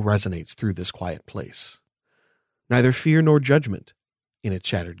still resonates through this quiet place. Neither fear nor judgment in its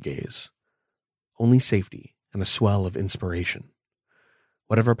shattered gaze, only safety and a swell of inspiration.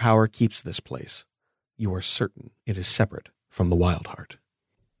 Whatever power keeps this place, you are certain it is separate from the Wildheart.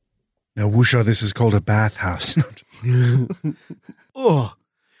 Now, Wusha, this is called a bathhouse. Oh,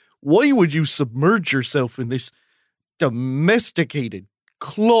 why would you submerge yourself in this domesticated,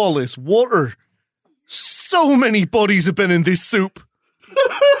 clawless water? So many bodies have been in this soup.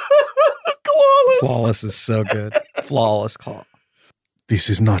 Clawless. Flawless is so good. Flawless claw. This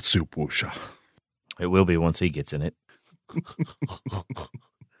is not soup, Wusha. It will be once he gets in it.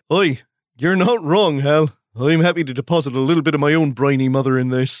 Oi, you're not wrong, Hal. I'm happy to deposit a little bit of my own briny mother in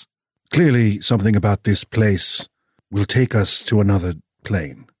this. Clearly, something about this place will take us to another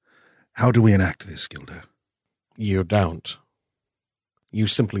plane. How do we enact this, Gilder? You don't. You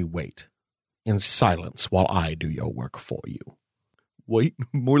simply wait in silence while I do your work for you. Wait,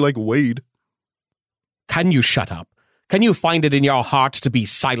 more like Wade. Can you shut up? Can you find it in your heart to be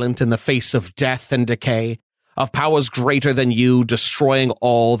silent in the face of death and decay, of powers greater than you destroying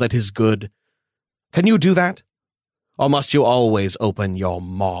all that is good? Can you do that? Or must you always open your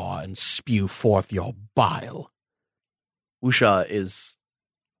maw and spew forth your bile? Wusha is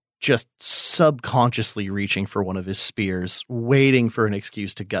just subconsciously reaching for one of his spears, waiting for an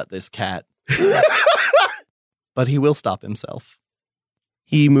excuse to gut this cat. But he will stop himself.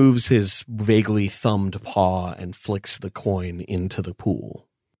 He moves his vaguely thumbed paw and flicks the coin into the pool.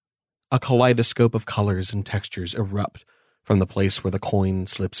 A kaleidoscope of colors and textures erupt from the place where the coin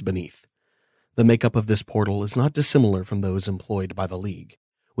slips beneath. The makeup of this portal is not dissimilar from those employed by the League,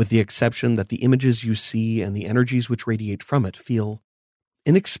 with the exception that the images you see and the energies which radiate from it feel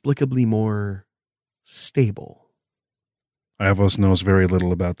inexplicably more stable. Iavos knows very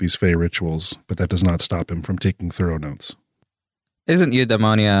little about these Fey rituals, but that does not stop him from taking thorough notes. Isn't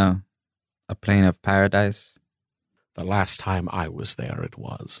Eudaimonia a plane of paradise? The last time I was there, it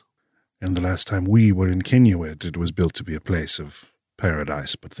was. And the last time we were in Kinuit, it was built to be a place of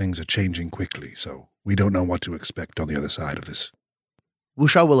paradise, but things are changing quickly, so we don't know what to expect on the other side of this.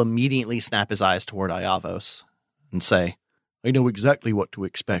 Wusha will immediately snap his eyes toward Iavos and say, I know exactly what to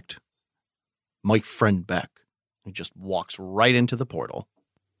expect. My friend back. He just walks right into the portal.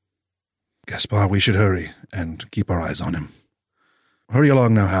 Gaspar, we should hurry and keep our eyes on him. Hurry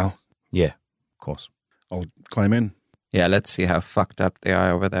along now, Hal. Yeah, of course. I'll climb in. Yeah, let's see how fucked up they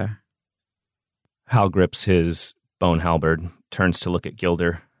are over there. Hal grips his bone halberd, turns to look at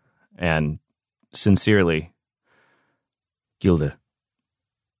Gilder, and sincerely, Gilder,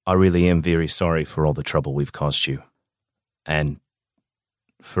 I really am very sorry for all the trouble we've caused you, and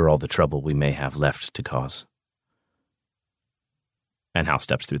for all the trouble we may have left to cause. And Hal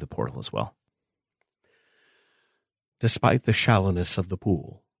steps through the portal as well. Despite the shallowness of the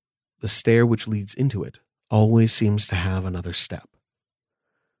pool, the stair which leads into it always seems to have another step.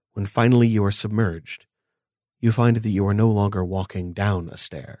 When finally you are submerged, you find that you are no longer walking down a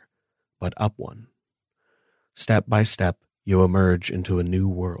stair, but up one. Step by step, you emerge into a new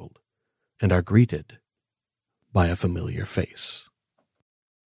world and are greeted by a familiar face.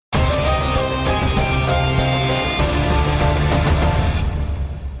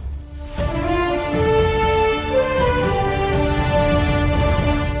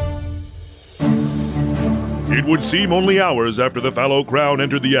 It would seem only hours after the fallow crown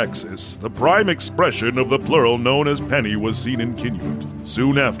entered the Axis, the prime expression of the plural known as penny was seen in Kinuit.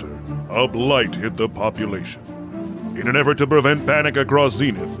 Soon after, a blight hit the population. In an effort to prevent panic across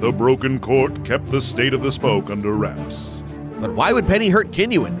Zenith, the Broken Court kept the state of the spoke under wraps. But why would Penny hurt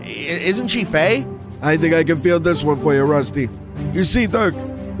Kinuit? Isn't she Fae? I think I can field this one for you, Rusty. You see, Dirk,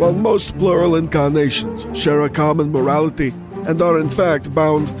 while most plural incarnations share a common morality and are in fact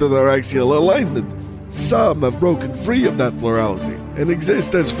bound to their axial alignment, some have broken free of that plurality and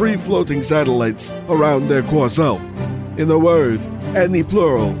exist as free-floating satellites around their core self. In a word, any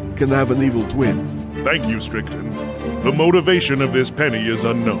plural can have an evil twin. Thank you, Strickton. The motivation of this penny is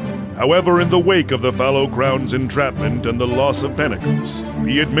unknown. However, in the wake of the Fallow Crown's entrapment and the loss of Pentacles,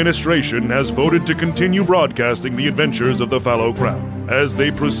 the administration has voted to continue broadcasting the adventures of the Fallow Crown as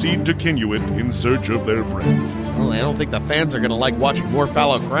they proceed to Kinuit in search of their friend. Well, I don't think the fans are going to like watching more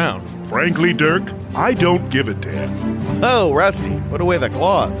Fallow Crown. Frankly, Dirk, I don't give a damn. Oh, Rusty, put away the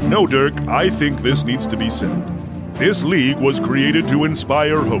claws. No, Dirk, I think this needs to be said. This league was created to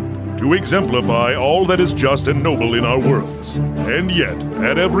inspire hope, to exemplify all that is just and noble in our worlds. And yet,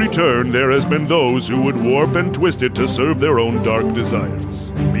 at every turn, there has been those who would warp and twist it to serve their own dark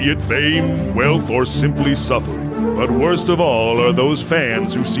desires. Be it fame, wealth, or simply suffering. But worst of all are those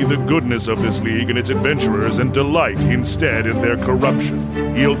fans who see the goodness of this league and its adventurers and delight instead in their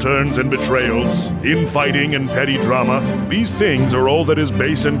corruption, heel turns and betrayals, infighting and petty drama. These things are all that is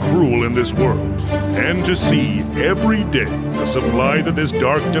base and cruel in this world. And to see, every day, the supply that this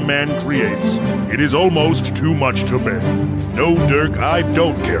dark demand creates, it is almost too much to bear. No, Dirk, I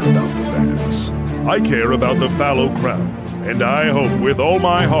don't care about the fans. I care about the Fallow Crown. And I hope with all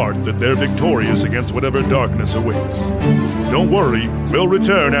my heart that they're victorious against whatever darkness awaits. Don't worry, we'll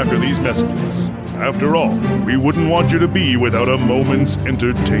return after these messages. After all, we wouldn't want you to be without a moment's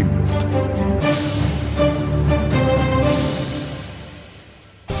entertainment.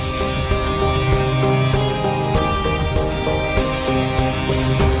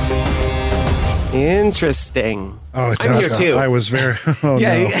 Interesting. Oh, it's I'm here awesome. too. I was very. Oh,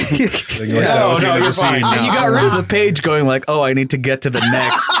 Yeah, no. no, you're fine. You got rid of the page going like, oh, I need to get to the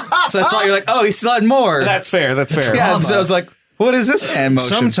next. So I thought you're like, oh, he still had more. That's fair. Yeah, so I was like, what is this hand motion?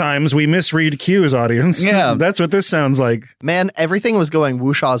 Sometimes we misread cues, audience. Yeah. That's what this sounds like. Man, everything was going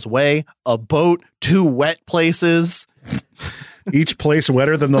Wushaw's way. A boat, 2 wet places. Each place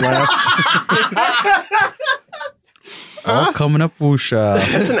wetter than the last. All coming up, Wusha.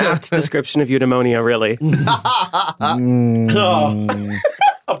 That's an apt description of eudaimonia, really.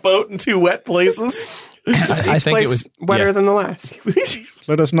 A boat and 2 wet places. I think it was wetter than the last.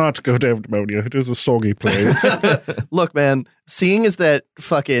 Let us not go to Evdemonia. It is a soggy place. Look, man, seeing as that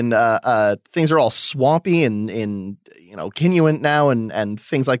fucking things are all swampy and Kinuit now and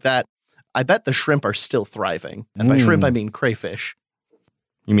things like that, I bet the shrimp are still thriving. And by shrimp, I mean crayfish.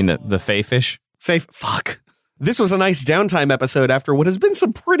 You mean the Fae fish? Fuck. This was a nice downtime episode after what has been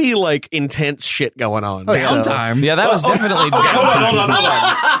some pretty, intense shit going on. Downtime? Yeah, that was definitely downtime. Hold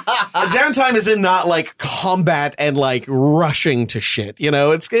on. Downtime is in not, combat and, rushing to shit.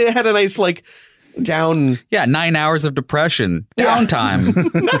 It had a nice, down... Yeah, 9 hours of depression. Downtime.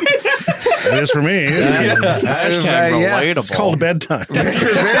 It is for me. Hashtag relatable. It's called bedtime. Very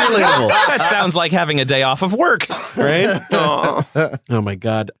relatable. That sounds like having a day off of work. Right? Oh, my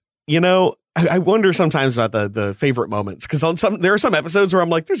God. I wonder sometimes about the favorite moments, because there are some episodes where I'm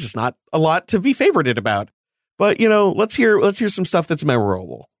like, there's just not a lot to be favorited about. But let's hear some stuff that's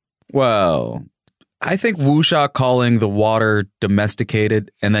memorable. Well, I think Wuxia calling the water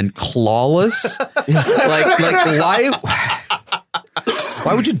domesticated and then clawless. like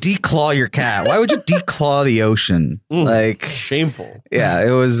why would you declaw your cat? Why would you declaw the ocean? Like shameful. Yeah,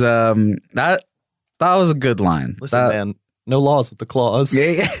 it was that was a good line. Listen, man, no laws with the claws.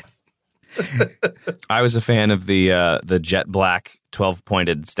 Yeah. I was a fan of the jet black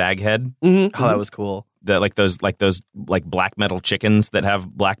 12-pointed stag head. Mm-hmm. Oh, that was cool. Those black metal chickens that have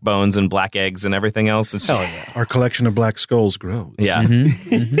black bones and black eggs and everything else. It's just, Our collection of black skulls grows. Yeah.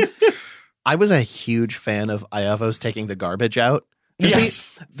 I was a huge fan of Iavos taking the garbage out.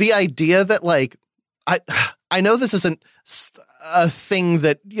 Yes. The idea that I know this isn't a thing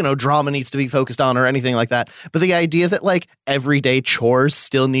that, drama needs to be focused on or anything like that, but the idea that everyday chores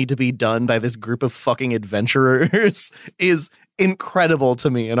still need to be done by this group of fucking adventurers is incredible to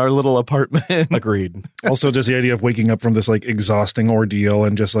me in our little apartment. Agreed. Also, just the idea of waking up from this exhausting ordeal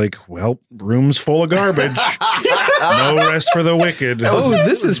and just room's full of garbage. No rest for the wicked.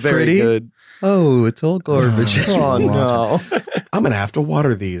 This is pretty good. Oh, it's all garbage. Oh no. I'm going to have to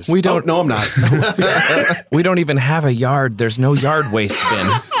water these. We don't. No, I'm not. We don't even have a yard. There's no yard waste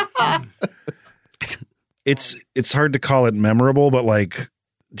bin. It's hard to call it memorable, but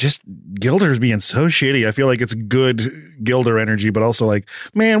just Gilder's being so shitty. I feel like it's good Gilder energy, but also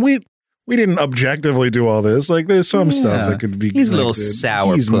man, we didn't objectively do all this. There's some stuff that could be. He's a little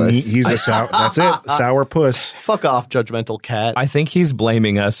sour puss. He's a sour. That's it. Sour puss. Fuck off, judgmental cat. I think he's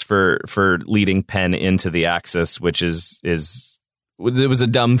blaming us for leading Penn into the Axis, which is it was a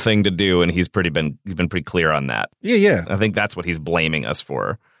dumb thing to do, and he's been pretty clear on that. Yeah. I think that's what he's blaming us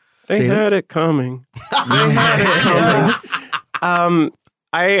for. They had it coming. They had it coming.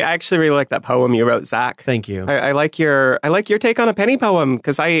 I actually really like that poem you wrote, Zach. Thank you. I like your take on a penny poem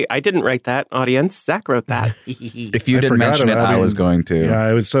because I didn't write that. Audience, Zach wrote that. If you didn't mention it, I was going to. Yeah,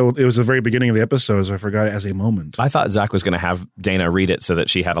 it was the very beginning of the episode, so I forgot it as a moment. I thought Zach was going to have Dana read it so that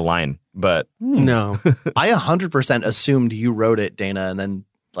she had a line, but no. I 100% assumed you wrote it, Dana, and then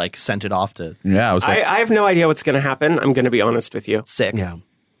sent it off to. Yeah, I was I have no idea what's going to happen. I'm going to be honest with you. Sick. Yeah.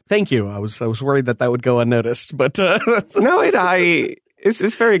 Thank you. I was worried that would go unnoticed, but no,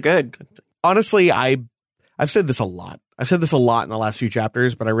 it's very good. Honestly, I've said this a lot. I've said this a lot in the last few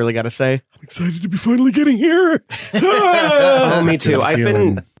chapters, but I really got to say, I'm excited to be finally getting here. Oh, me too. I've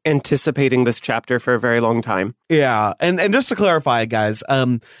been anticipating this chapter for a very long time. Yeah. And just to clarify, guys,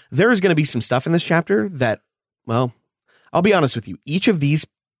 there is going to be some stuff in this chapter that, well, I'll be honest with you. Each of these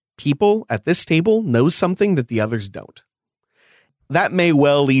people at this table knows something that the others don't. That may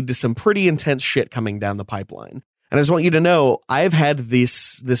well lead to some pretty intense shit coming down the pipeline. And I just want you to know, I've had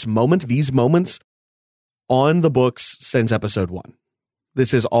these moments on the books since episode 1.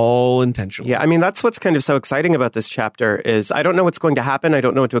 This is all intentional. Yeah, I mean, that's what's kind of so exciting about this chapter is I don't know what's going to happen. I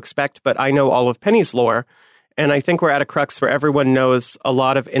don't know what to expect, but I know all of Penny's lore. And I think we're at a crux where everyone knows a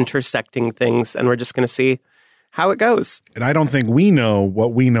lot of intersecting things, and we're just going to see how it goes. And I don't think we know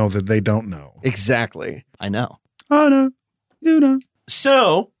what we know that they don't know. Exactly. I know. Oh, no. You know.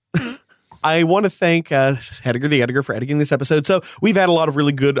 So I want to thank Hediger, the editor, for editing this episode. So we've had a lot of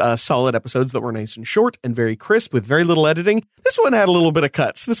really good, solid episodes that were nice and short and very crisp with very little editing. This one had a little bit of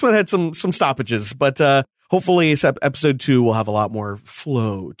cuts. This one had some stoppages, but hopefully episode 2 will have a lot more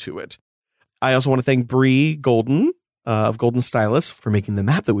flow to it. I also want to thank Bree Golden of Golden Stylus for making the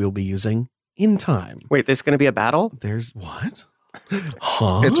map that we will be using in time. Wait, there's going to be a battle? There's what?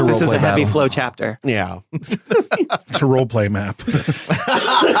 Huh? It's a This is a heavy battle. flow chapter. Yeah. It's a roleplay map.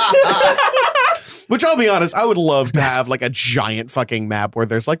 Which I'll be honest, I would love to have a giant fucking map where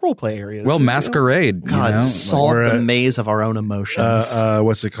there's roleplay areas. Well, masquerade. God, solve the maze of our own emotions.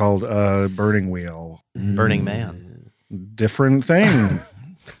 What's it called? Burning Wheel. Burning Man. Different thing.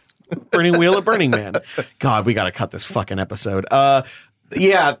 Burning Wheel at Burning Man. God, we got to cut this fucking episode.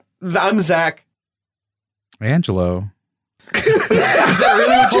 Yeah, I'm Zach. Angelo. Is that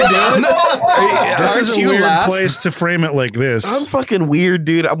really what you're doing? This is a weird place to frame it like this. I'm fucking weird,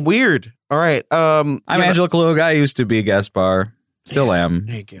 dude. I'm weird. All right. I'm Angelo Klug. I used to be Gaspar. Still am.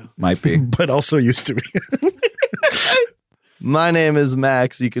 Thank you. Might be. But also used to be. My name is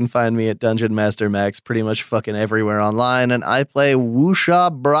Max. You can find me at Dungeon Master Max pretty much fucking everywhere online, and I play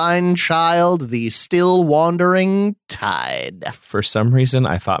Wuxia Brine Child, the still wandering tide. For some reason,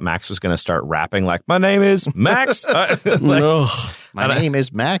 I thought Max was going to start rapping my name is Max. No. My name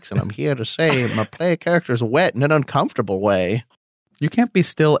is Max, and I'm here to say my play character's wet in an uncomfortable way. You can't be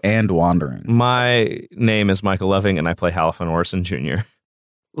still and wandering. My name is Michael Loving, and I play Halfin Orson Jr.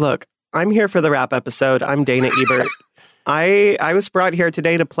 Look, I'm here for the rap episode. I'm Dana Ebert. I was brought here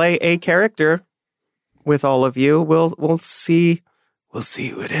today to play a character with all of you. We'll see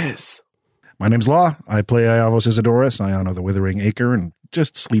who it is. My name's Law. I play Iavos Isidorus, Scion of the Withering Acre, and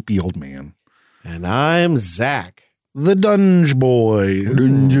just sleepy old man. And I'm Zach. The Dunge Boy.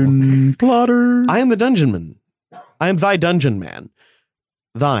 Dungeon plotter. I am the Dungeonman. I am thy Dungeon Man.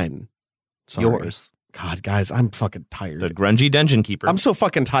 Thine. Sorry. Yours. God, guys, I'm fucking tired. The grungy dungeon keeper. I'm so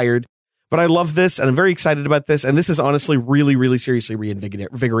fucking tired, but I love this, and I'm very excited about this, and this has honestly really, really seriously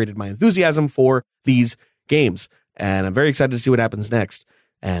reinvigorated my enthusiasm for these games, and I'm very excited to see what happens next.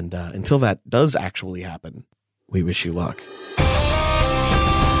 And until that does actually happen, we wish you luck.